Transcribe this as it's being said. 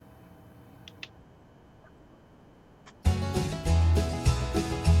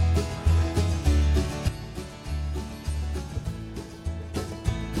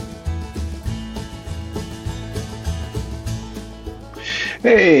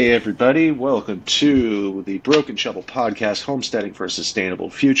Hey, everybody. Welcome to the Broken Shovel Podcast, Homesteading for a Sustainable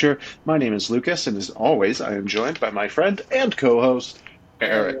Future. My name is Lucas, and as always, I am joined by my friend and co-host,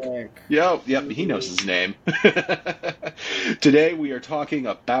 Eric. Eric. Yep, he knows his name. Today, we are talking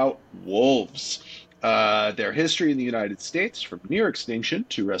about wolves, their history in the United States from near extinction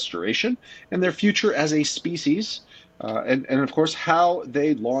to restoration, and their future as a species. And of course, how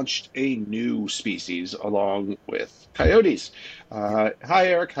they launched a new species along with coyotes. Hi,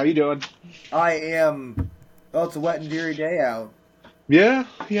 Eric. How you doing? I am. Well, it's a wet and dreary day out. Yeah,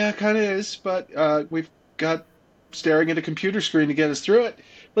 kind of is, but we've got staring at a computer screen to get us through it.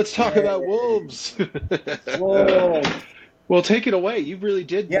 Let's talk about Yay. wolves. Wolves. Well, take it away. You really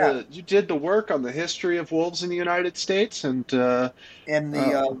did Yeah, the work on the history of wolves in the United States, and and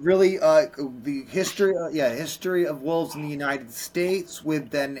the uh, the history, history of wolves in the United States, with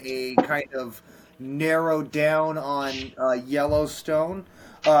then a kind of narrowed down on Yellowstone.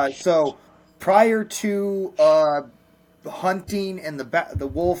 So prior to hunting and the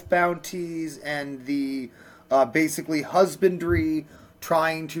wolf bounties and the basically husbandry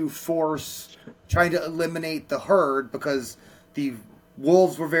trying to eliminate the herd because the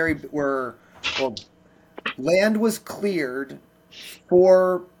wolves were well, land was cleared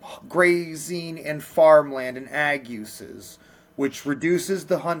for grazing and farmland and ag uses, which reduces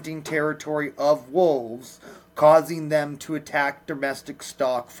the hunting territory of wolves, causing them to attack domestic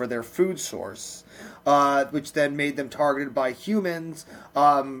stock for their food source, which then made them targeted by humans.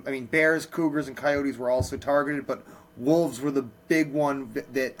 Bears, cougars, and coyotes were also targeted, but wolves were the big one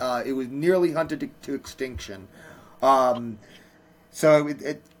that it was nearly hunted to extinction. Um,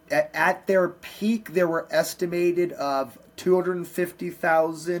 at their peak, there were estimated of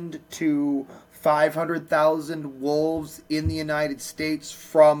 250,000 to 500,000 wolves in the United States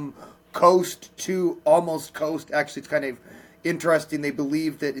from coast to almost coast. Actually, it's kind of interesting. They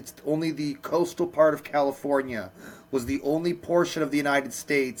believe that it's only the coastal part of California was the only portion of the United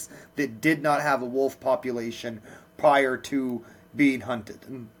States that did not have a wolf population prior to being hunted.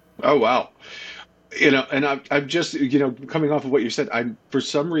 oh wow. And I'm just, coming off of what you said, I'm for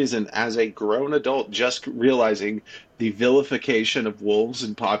some reason, as a grown adult, just realizing the vilification of wolves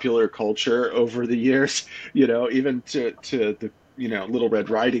in popular culture over the years, even to the, Little Red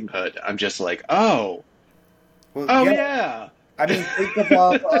Riding Hood. I'm just like, Well, oh yeah. yeah. I mean, think of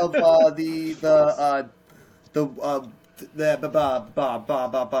the the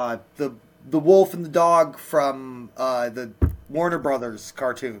the wolf and the dog from the Warner Brothers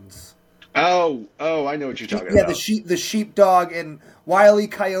cartoons. Oh, I know what you're talking Yeah, about. the sheepdog and Wile E.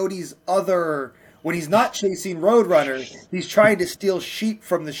 Coyote's other. When he's not chasing Roadrunner, he's trying to steal sheep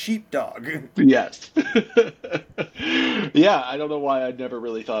from the sheepdog. Yes. Yeah, I don't know why I'd never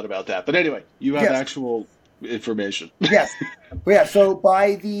really thought about that. But anyway, you have Yes, actual information. yes, but yeah. So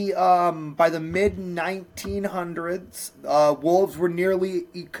by the mid 1900s, wolves were nearly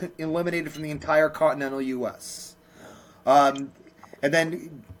eliminated from the entire continental U.S. Um, and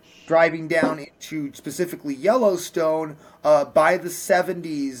then driving down into specifically Yellowstone, by the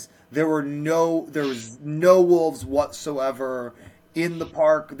 70s, there was no wolves whatsoever in the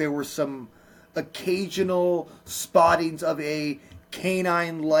park. There were some occasional spottings of a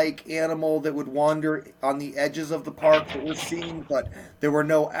canine-like animal that would wander on the edges of the park that were seen, but there were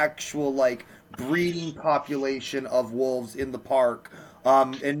no actual like breeding population of wolves in the park.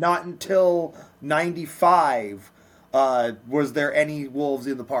 And not until 95 was there any wolves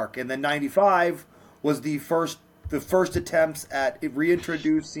in the park, and then 95 was the first attempts at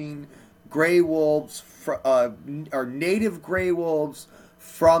reintroducing gray wolves, or native gray wolves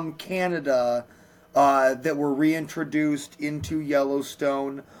from Canada, that were reintroduced into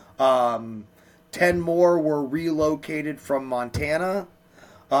Yellowstone. 10 more were relocated from Montana.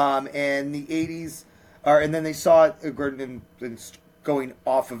 And the 80s, and then they saw it, going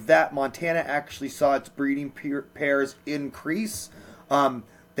off of that, Montana actually saw its breeding pairs increase.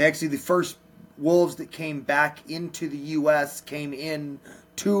 The first wolves that came back into the U.S. came in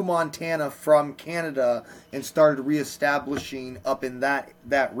to Montana from Canada and started reestablishing up in that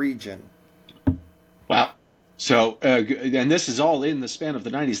region. Wow. So, and this is all in the span of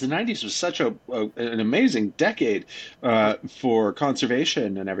the 90s. The 90s was such an amazing decade for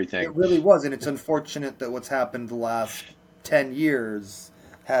conservation and It everything. really was, and it's unfortunate that what's happened the last 10 years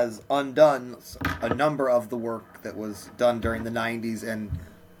has undone a number of the work that was done during the 90s and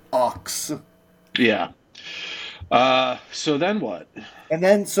Ox. Yeah. So then what? And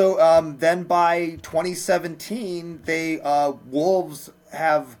then then by 2017, they wolves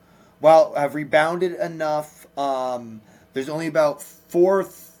have rebounded enough. There's only about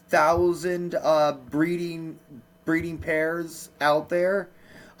 4,000 breeding breeding pairs out there.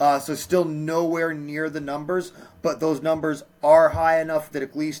 So still nowhere near the numbers, but those numbers are high enough that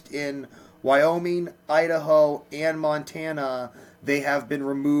at least in Wyoming, Idaho, and Montana, they have been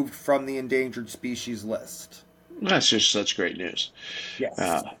removed from the endangered species list. That's just such great news. Yes.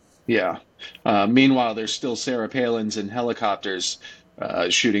 Uh, yeah. Meanwhile, there's still Sarah Palins in helicopters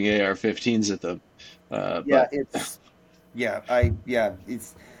shooting AR-15s at them. Yeah, But it's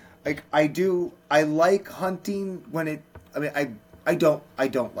like I like hunting when it I mean I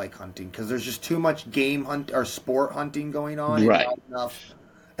don't like hunting because there's just too much game hunt or sport hunting going on and right, not enough.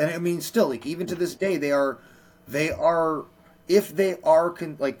 And I mean, still, like even to this day, they are if they are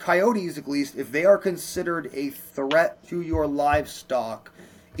like coyotes at least if they are considered a threat to your livestock,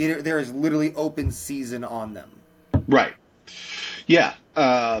 there is literally open season on them. right. Yeah,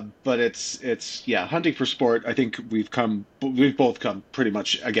 but it's yeah, hunting for sport. I think we've both come pretty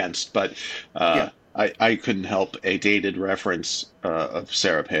much against, but Yeah. I couldn't help a dated reference of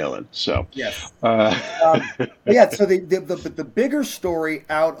Sarah Palin. So, Yes. uh, But yeah, so the bigger story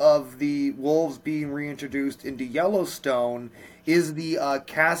out of the wolves being reintroduced into Yellowstone is the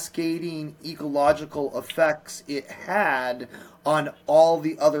cascading ecological effects it had on all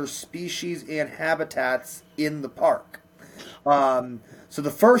the other species and habitats in the park. So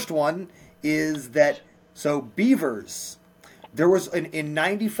the first one is that beavers. There was in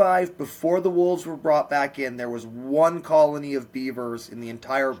 '95 before the wolves were brought back in. There was one colony of beavers in the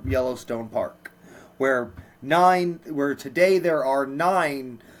entire Yellowstone Park, where today there are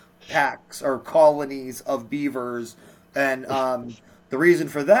 9 packs or colonies of beavers, and the reason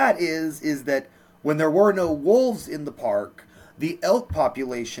for that is that when there were no wolves in the park, the elk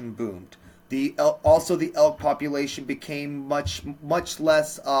population boomed. Also the elk population became much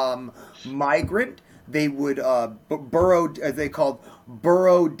less migrant. They would burrow, as they called,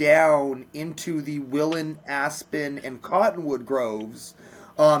 burrow down into the Willen, aspen, and cottonwood groves,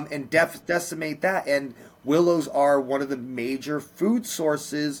 and decimate that. And willows are one of the major food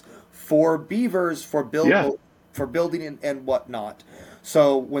sources for beavers yeah, for building and whatnot.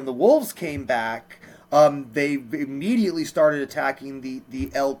 So when the wolves came back, they immediately started attacking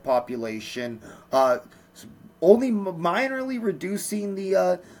the elk population, only minorly reducing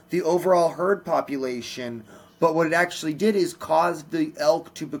the overall herd population. But what it actually did is caused the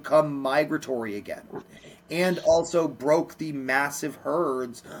elk to become migratory again, and also broke the massive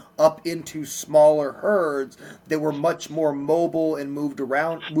herds up into smaller herds that were much more mobile and move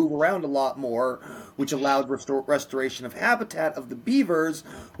around a lot more, which allowed restoration of habitat of the beavers,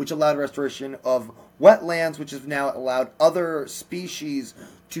 which allowed restoration of wetlands, which has now allowed other species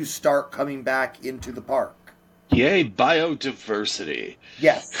to start coming back into the park. yay, biodiversity.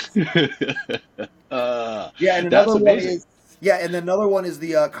 Yes. uh, Yeah, and that's another one amazing. is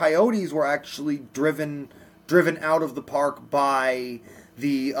the coyotes were actually driven out of the park by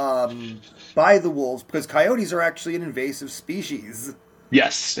the wolves because coyotes are actually an invasive species.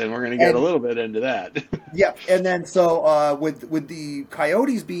 Yes, and we're going to get a And little bit into that. yeah, and then with the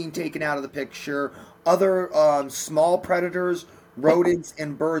coyotes being taken out of the picture, other small predators, rodents,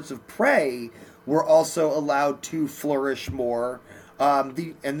 and birds of prey were also allowed to flourish more. And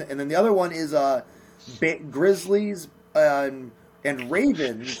then the other one is grizzlies and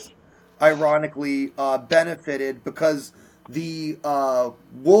ravens, ironically, benefited because the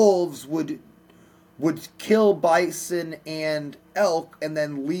wolves would kill bison and elk and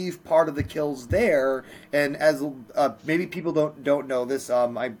then leave part of the kills there. And as maybe people don't know this,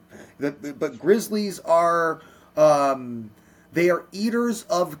 but grizzlies are they are eaters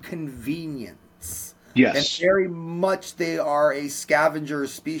of convenience. And Yes. very much they are a scavenger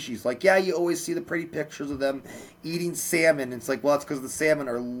species. Like, yeah, you always see the pretty pictures of them eating salmon. It's like, well, it's because the salmon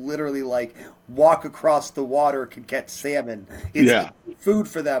are literally like walk across the water can catch salmon. It's Yeah. food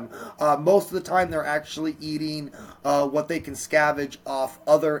for them. Most of the time, they're actually eating what they can scavenge off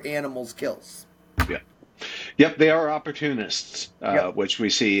other animals' kills. Yeah. Yep, they are opportunists, Yep. which we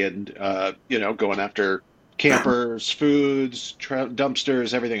see in going after campers, foods,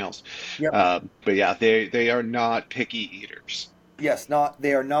 dumpsters, everything else. Yep. But yeah, they are not picky eaters. Yes. Not.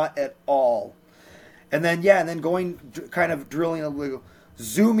 They are not at all. And then going kind of drilling a little,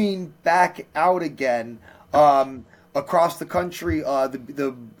 zooming back out again, across the country.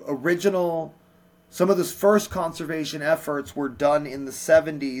 The original, some of those first conservation efforts were done in the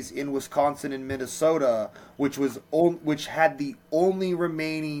 '70s in Wisconsin and Minnesota, which had the only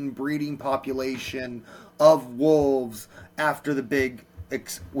remaining breeding population of wolves after the big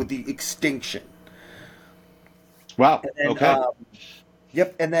with the extinction. Wow. And Okay.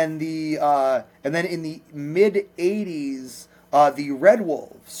 Yep, and then in the mid '80s, the red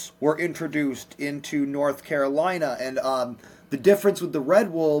wolves were introduced into North Carolina, and the difference with the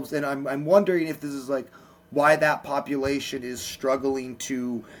red wolves, and I'm wondering if this is like why that population is struggling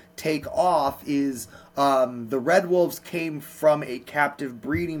to take off, is the red wolves came from a captive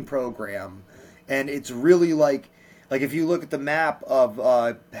breeding program, and it's really like if you look at the map of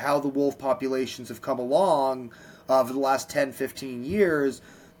how the wolf populations have come along for the last 10, 15 years,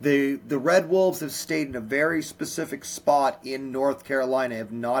 the red wolves have stayed in a very specific spot in North Carolina,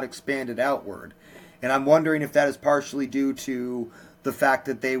 have not expanded outward. And I'm wondering if that is partially due to the fact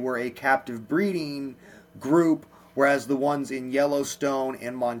that they were a captive breeding group, whereas the ones in Yellowstone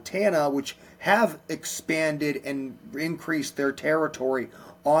and Montana, which have expanded and increased their territory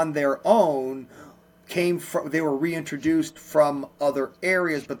on their own, they were reintroduced from other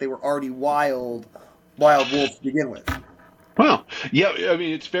areas, but they were already wild wolves to begin with. Well, yeah, I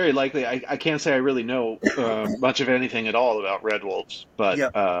mean, it's very likely. I can't say I really know much of anything at all about red wolves,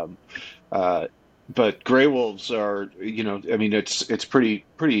 Yep. uh, but gray wolves are, I mean, it's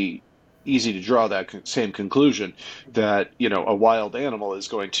pretty easy to draw that same conclusion that, a wild animal is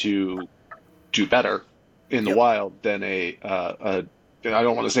going to do better in the Yep. wild than I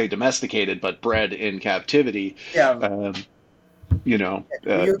don't want to say domesticated, but bred in captivity. Yeah. Um, you know,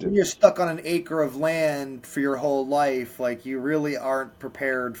 uh, When you're stuck on an acre of land for your whole life, like you really aren't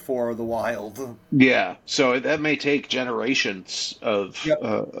prepared for the wild. Yeah, so that may take generations Yep.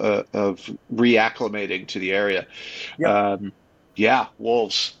 of reacclimating to the area. Yep. Um, yeah,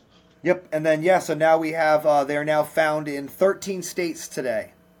 wolves. Yep. And then yeah, so now we have they're now found in 13 states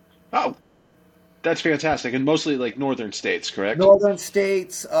today. Oh, that's fantastic, and mostly like northern states, correct? Northern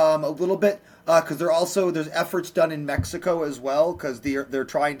states, a little bit, because there's efforts done in Mexico as well, because they're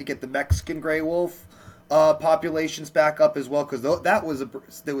trying to get the Mexican gray wolf populations back up as well, because that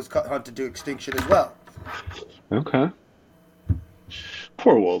was hunted to extinction as well. Okay.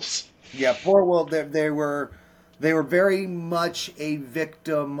 Poor wolves. Yeah, poor wolf. They were very much a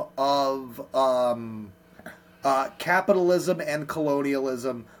victim of capitalism and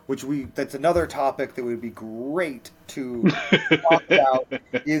colonialism, which that's another topic that would be great to talk about,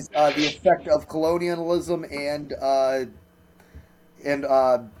 is the effect of colonialism and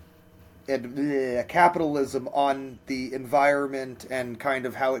capitalism on the environment, and kind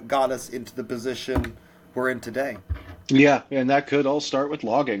of how it got us into the position we're in today. Yeah, and that could all start with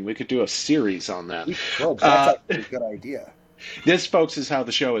logging. We could do a series on that. We should. That's Uh, actually a good idea. this, folks, is how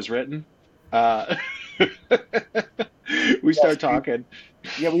the show is written. Uh, we Yes, start talking.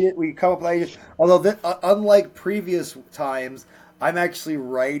 we come up with ideas. Although, unlike previous times, I'm actually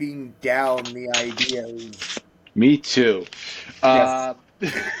writing down the ideas. Me too. Yes. Uh,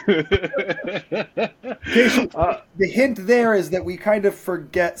 Okay, so uh, the hint there is that we kind of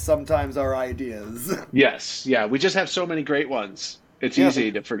forget sometimes our ideas. yes, yeah, we just have so many great ones. It's Yeah,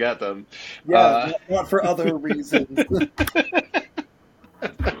 easy to forget them. yeah, Uh, not for other reasons.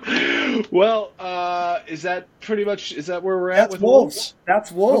 well, is that where we're at That's with wolves. wolves?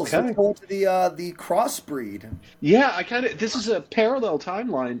 That's wolves. Let's Okay. go to the crossbreed. Yeah, this is a parallel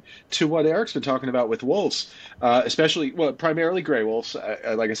timeline to what Eric's been talking about with wolves, especially, well, primarily gray wolves.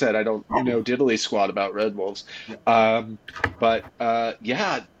 Like I said, I don't know diddly squat about red wolves. Yeah. Um, but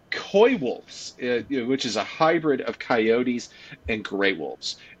yeah, coy wolves, which is a hybrid of coyotes and gray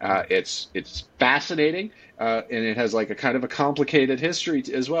wolves. It's fascinating, and it has like a kind of a complicated history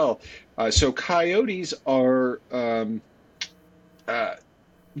as well. So coyotes are. Uh,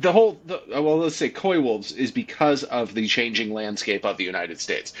 well, let's say coy wolves is because of the changing landscape of the United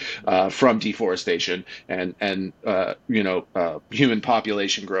States, from deforestation and human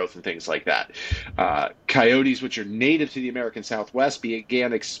population growth and things like that. Coyotes, which are native to the American Southwest,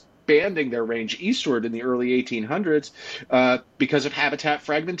 began expanding their range eastward in the early 1800s because of habitat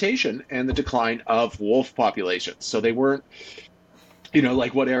fragmentation and the decline of wolf populations. So they weren't,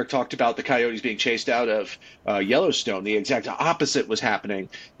 like what Eric talked about, the coyotes being chased out of Yellowstone. The exact opposite was happening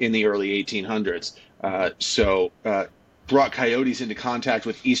in the early 1800s. Brought coyotes into contact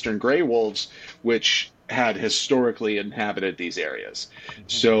with eastern gray wolves, which had historically inhabited these areas.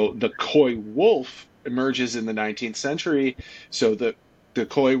 So the coy wolf emerges in the 19th century. So the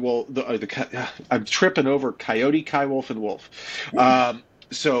coy wolf, I'm tripping over coyote, coywolf, and wolf.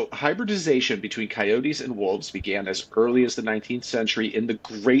 So hybridization between coyotes and wolves began as early as the 19th century in the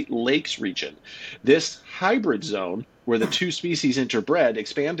Great Lakes region. This hybrid zone, where the two species interbred,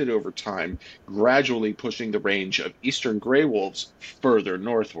 expanded over time, gradually pushing the range of eastern gray wolves further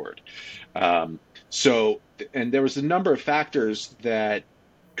northward. Um, and there was a number of factors that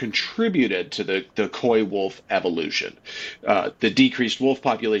contributed to the coy wolf evolution. The decreased wolf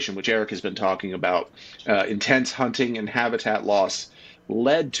population, which Eric has been talking about, intense hunting and habitat loss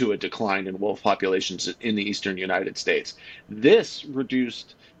led to a decline in wolf populations in the eastern United States. This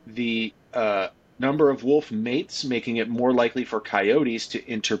reduced the number of wolf mates, making it more likely for coyotes to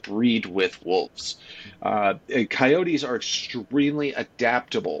interbreed with wolves. Coyotes are extremely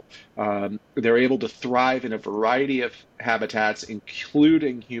adaptable. They're able to thrive in a variety of habitats,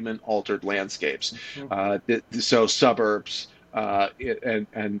 including human altered landscapes. So suburbs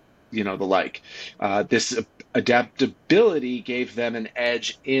and the like. This adaptability gave them an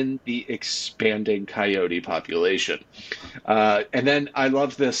edge in the expanding coyote population. And then I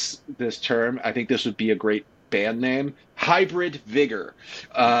love this term. I think this would be a great band name: hybrid vigor.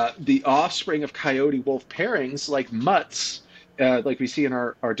 The offspring of coyote wolf pairings, like mutts, like we see in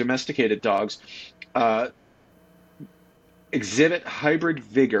our domesticated dogs, uh, exhibit hybrid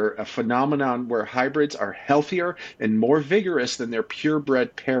vigor, a phenomenon where hybrids are healthier and more vigorous than their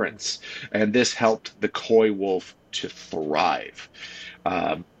purebred parents. And this helped the coy wolf to thrive.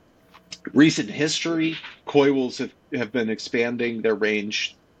 Um, Recent history, coy wolves have been expanding their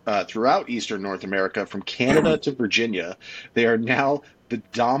range throughout eastern North America, from Canada to Virginia. They are now the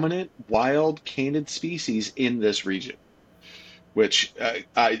dominant wild canid species in this region, which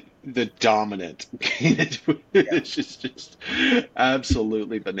the dominant canid Yeah. is just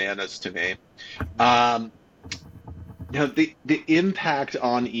absolutely bananas to me. Um, Now, the impact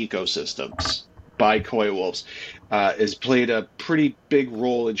on ecosystems by coy wolves has played a pretty big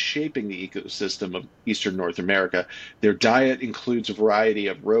role in shaping the ecosystem of eastern North America. Their diet includes a variety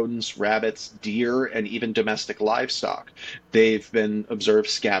of rodents, rabbits, deer, and even domestic livestock. They've been observed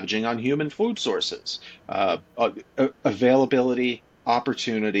scavenging on human food sources. Availability,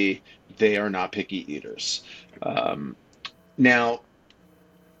 opportunity, they are not picky eaters. Now,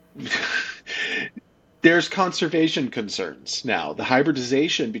 there's conservation concerns now. The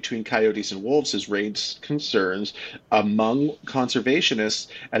hybridization between coyotes and wolves has raised concerns among conservationists,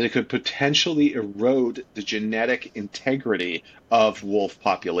 as it could potentially erode the genetic integrity of wolf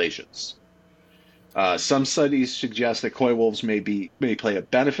populations. Some studies suggest that coy wolves may play a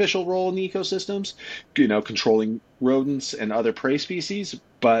beneficial role in the ecosystems, controlling rodents and other prey species,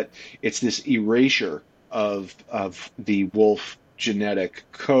 but it's this erasure of the wolf genetic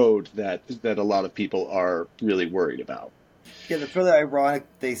code that a lot of people are really worried about. Yeah, that's really ironic.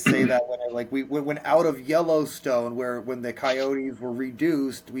 They say that when we went out of Yellowstone, where when the coyotes were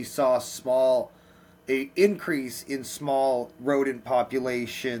reduced, we saw a increase in small rodent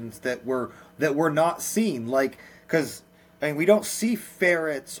populations that were not seen. Like, because I mean, we don't see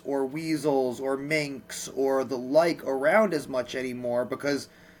ferrets or weasels or minks or the like around as much anymore because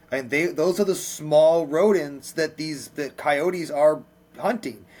and those are the small rodents that coyotes are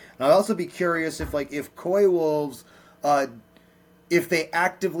hunting. And I'd also be curious if coy wolves, uh, if they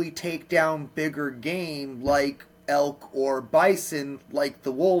actively take down bigger game like elk or bison, like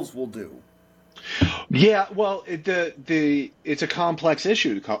the wolves will do. Yeah, well, it's a complex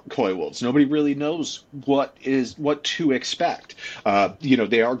issue. Coy wolves. Nobody really knows what to expect.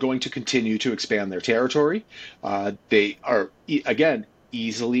 They are going to continue to expand their territory. They are again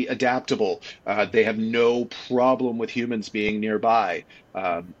easily adaptable. They have no problem with humans being nearby.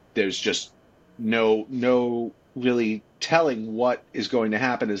 There's just no really telling what is going to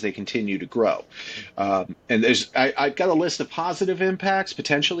happen as they continue to grow. And I've got a list of positive impacts,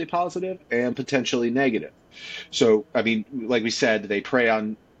 potentially positive and potentially negative. So, I mean, like we said, they prey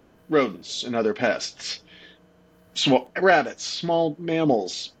on rodents and other pests, small rabbits, small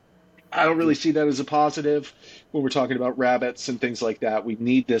mammals. I don't really see that as a positive when we're talking about rabbits and things like that. We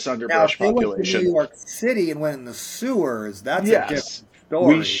need this Now, underbrush if they went to New population. York City and went in the sewers, that's a different Yes, we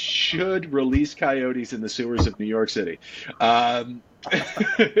story. should release coyotes in the sewers of New York City. Um,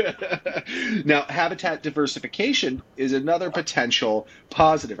 Now, habitat diversification is another potential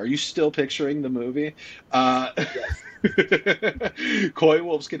positive. Are you still picturing the movie? Uh, Yes. Coy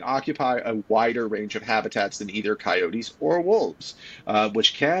wolves can occupy a wider range of habitats than either coyotes or wolves,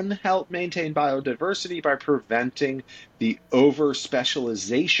 which can help maintain biodiversity by preventing the over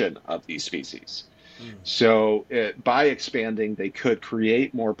specialization of these species. Mm. So, by expanding, they could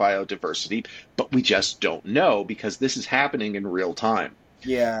create more biodiversity, but we just don't know because this is happening in real time.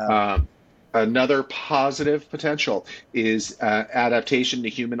 Yeah. Um, Another positive potential is adaptation to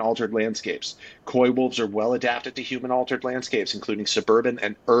human altered landscapes. Coy wolves are well adapted to human altered landscapes, including suburban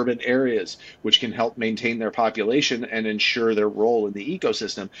and urban areas, which can help maintain their population and ensure their role in the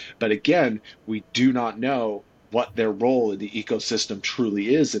ecosystem. But again, we do not know what their role in the ecosystem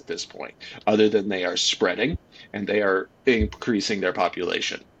truly is at this point, other than they are spreading and they are increasing their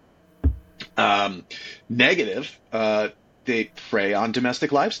population. Um, Negative, they prey on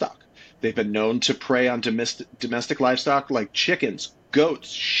domestic livestock. They've been known to prey on domestic livestock like chickens, goats,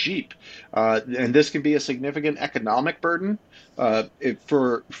 sheep, and this can be a significant economic burden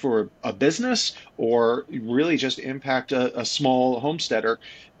for a business, or really just impact a small homesteader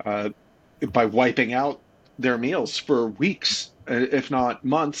uh, by wiping out their meals for weeks, if not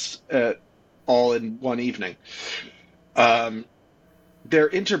months, all in one evening. Um, they're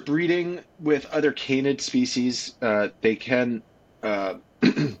interbreeding with other canid species. They can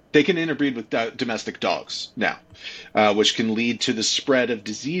they can interbreed with domestic dogs now, which can lead to the spread of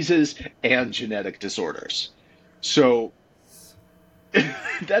diseases and genetic disorders. So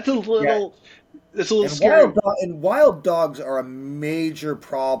that's a Yeah, little that's a little scary. and wild dogs are a major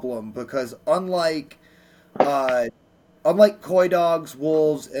problem because uh, unlike coy dogs,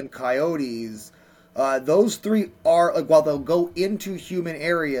 wolves, and coyotes, those three are like while they'll go into human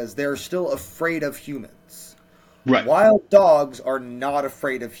areas, they're still afraid of humans. Right. Wild dogs are not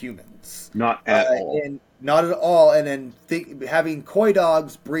afraid of humans, Not at all. and not at all. And then having coy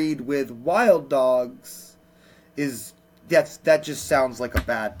dogs breed with wild dogs is that just sounds like a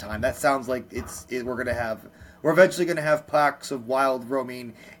bad time. That sounds like we're eventually gonna have packs of wild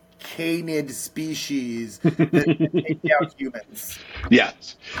roaming canid species that take down humans.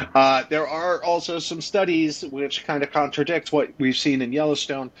 Yes. There are also some studies which kind of contradict what we've seen in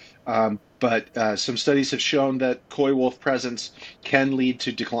Yellowstone, but some studies have shown that coy wolf presence can lead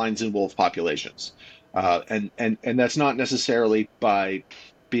to declines in wolf populations. And that's not necessarily by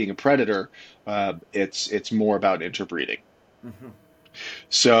being a predator. It's more about interbreeding. Hmm.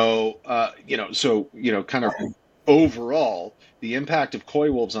 Kind of overall, the impact of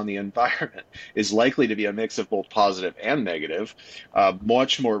coy wolves on the environment is likely to be a mix of both positive and negative.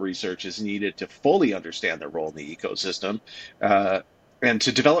 Much more research is needed to fully understand their role in the ecosystem. And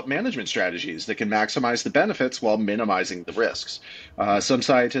to develop management strategies that can maximize the benefits while minimizing the risks. Some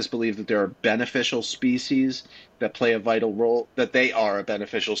scientists believe that there are beneficial species that play a vital role, that they are a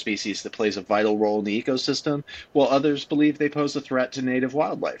beneficial species that plays a vital role in the ecosystem, while others believe they pose a threat to native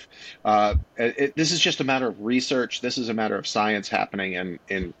wildlife. This is just a matter of research. This is a matter of science happening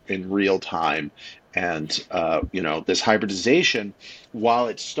in real time. And, this hybridization, while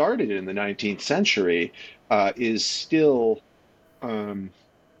it started in the 19th century, is still um,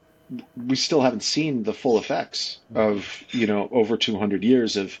 we still haven't seen the full effects of over 200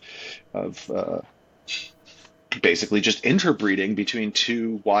 years of basically just interbreeding between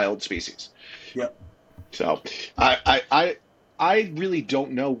two wild species. Yep. So I really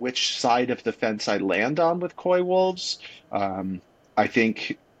don't know which side of the fence I land on with coy wolves. I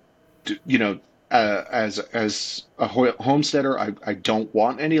think as a homesteader, I don't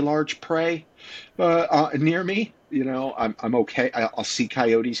want any large prey near me. I'm okay. I'll see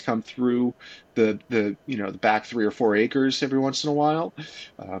coyotes come through the back 3 or 4 acres every once in a while,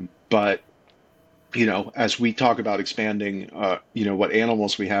 but as we talk about expanding, what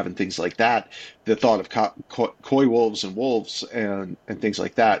animals we have and things like that, the thought of coy wolves and wolves and things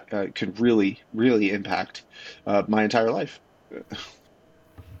like that could really, really impact my entire life.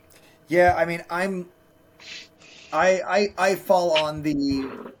 Yeah, I mean, I fall on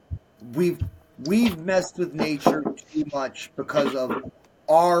the we've we've messed with nature too much because of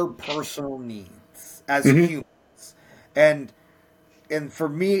our personal needs as Hmm. humans, and for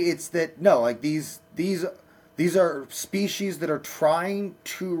me, it's that no, like these are species that are trying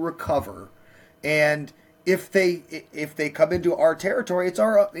to recover, and if they come into our territory,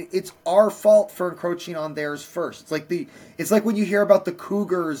 it's our fault for encroaching on theirs first. It's like when you hear about the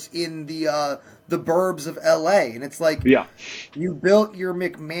cougars in the burbs of L.A. and it's like Yeah, you built your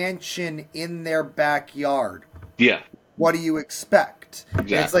McMansion in their backyard. yeah, What do you expect? And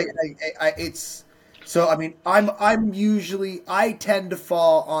it's like exactly. it's so. I mean, I tend to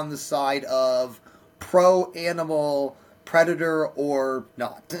fall on the side of pro animal predator or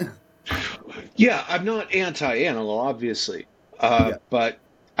not. Yeah, I'm not anti-animal, obviously, Yeah, but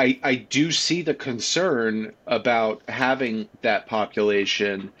I do see the concern about having that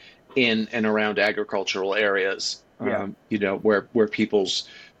population in and around agricultural areas, yeah, where people's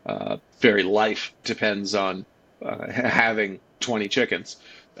very life depends on having 20 chickens.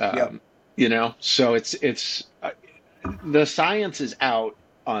 yeah. So it's the science is out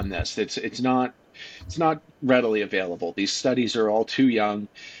on this. It's not readily available. These studies are all too young.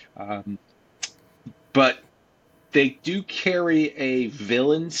 Um, but they do carry a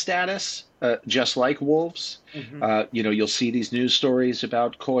villain status, just like wolves. Hmm. You'll see these news stories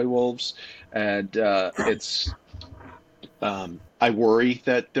about coy wolves, and I worry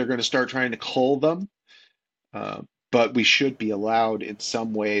that they're going to start trying to cull them, uh, but we should be allowed in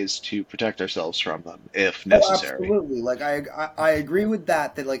some ways to protect ourselves from them if Oh, necessary. absolutely. Like I agree with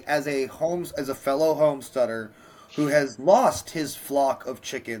that. That like as a fellow homesteader who has lost his flock of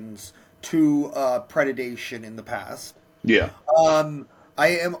chickens to predation in the past, Yeah. um, I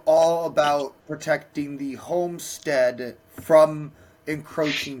am all about protecting the homestead from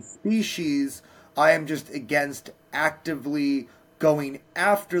encroaching species. I am just against actively going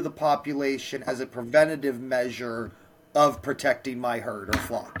after the population as a preventative measure of protecting my herd or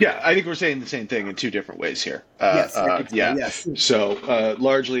flock. Yeah, I think we're saying the same thing in two different ways here. Yes, I can tell. Yeah. Yes, So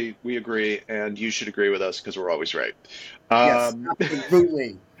largely we agree, and you should agree with us because we're always right. yes, Um,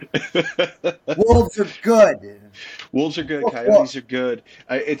 absolutely. Wolves are good. Wolves are good. Woof, woof. Coyotes are good.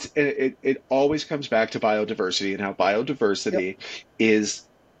 It always comes back to biodiversity and how Yep. biodiversity is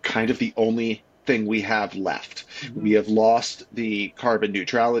kind of the only thing we have left. We Hmm. have lost the carbon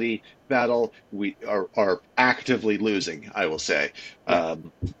neutrality battle. We are actively losing, I will say. Yeah.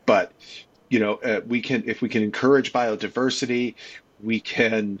 But we can if we can encourage biodiversity, we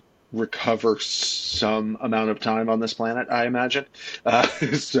can recover some amount of time on this planet, I imagine.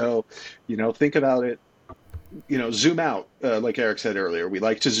 So, think about it, zoom out, like Eric said earlier. We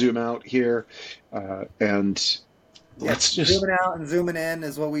like to zoom out here, and Yep. let's just, Zooming out and zooming in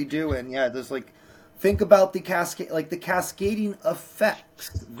is what we do, and yeah, there's like think about the cascading effects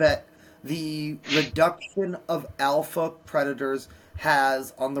that the reduction of alpha predators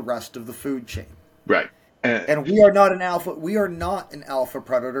has on the rest of the food chain. right. Uh, And we are not an alpha. We are not an alpha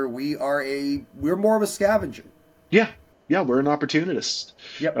predator. We're more of a scavenger. yeah, yeah, we're an opportunist.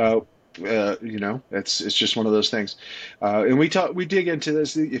 Yep. Uh, it's just one of those things, and we dig into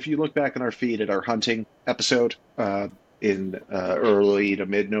this. If you look back in our feed at our hunting episode in early to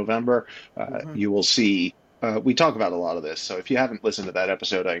mid November, Hmm. you will see we talk about a lot of this. So if you haven't listened to that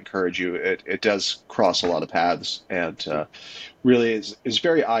episode, I encourage you. It does cross a lot of paths, and really is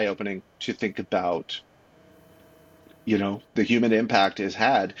very eye opening to think about. The human impact has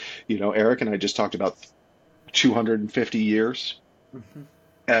had. Eric and I just talked about 250 years Hmm.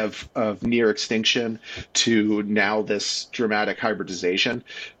 of near extinction to now this dramatic hybridization.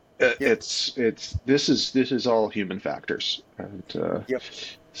 Yep. This is all human factors, and Yep.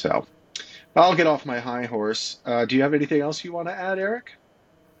 so I'll get off my high horse. Do you have anything else you want to add, Eric?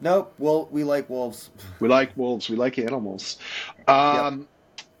 Nope. Well, we like wolves. We like wolves. We like animals. Yep. Um,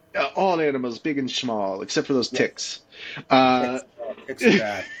 all animals, big and small, except for those Yes. ticks. Uh, Ticks. Oh, ticks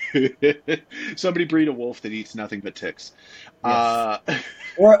are bad. somebody breed a wolf that eats nothing but ticks. Yes. Uh,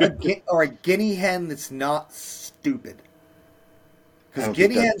 Or a guinea hen that's not stupid. I Because don't think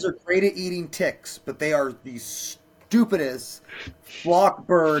guinea that. hens are great at eating ticks, but they are the stupidest flock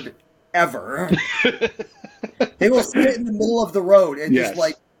bird ever. They will sit in the middle of the road and just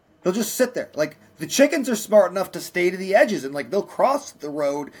like Yes. they'll just sit there. Like the chickens are smart enough to stay to the edges and like they'll cross the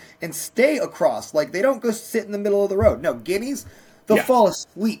road and stay across. Like they don't go sit in the middle of the road. No, guineas, they'll Yeah. fall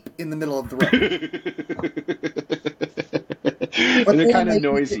asleep in the middle of the road. And But they're then kind of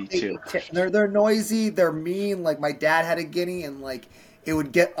noisy too. they're noisy. They're mean. Like my dad had a guinea, and like it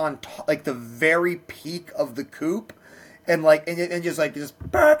would get on like the very peak of the coop, and like and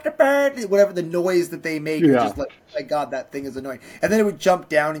just bark, whatever the noise that they make is Yeah. just like my God, that thing is annoying. And then it would jump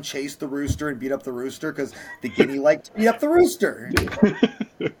down and chase the rooster and beat up the rooster because the guinea liked to beat up the rooster.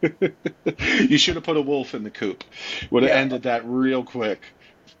 You should have put a wolf in the coop. Would have Yeah. ended that real quick.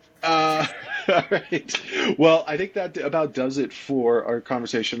 All right. Well, I think that about does it for our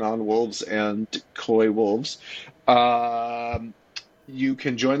conversation on wolves and coy wolves. Um, you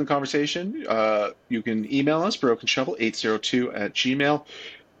can join the conversation. You can email us, brokenshovel802 at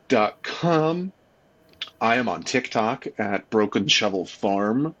gmail.com. I am on TikTok at Broken Shovel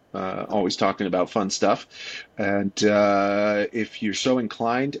Farm, always talking about fun stuff. And if you're so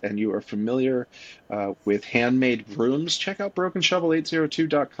inclined and you are familiar with handmade brooms, check out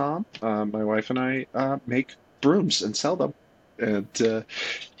brokenshovel802.com. My wife and I make brooms and sell them. And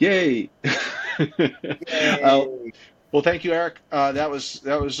yay! uh, Yay. well, thank you, Eric. That was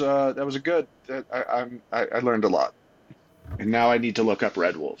a good. I learned a lot, and now I need to look up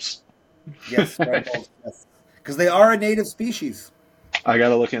red wolves. Yes, red wolves. Yes, because they are a native species. I got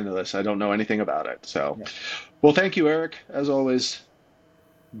to look into this. I don't know anything about it. So, Yeah. well, thank you, Eric, as always.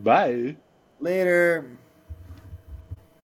 Bye. Later.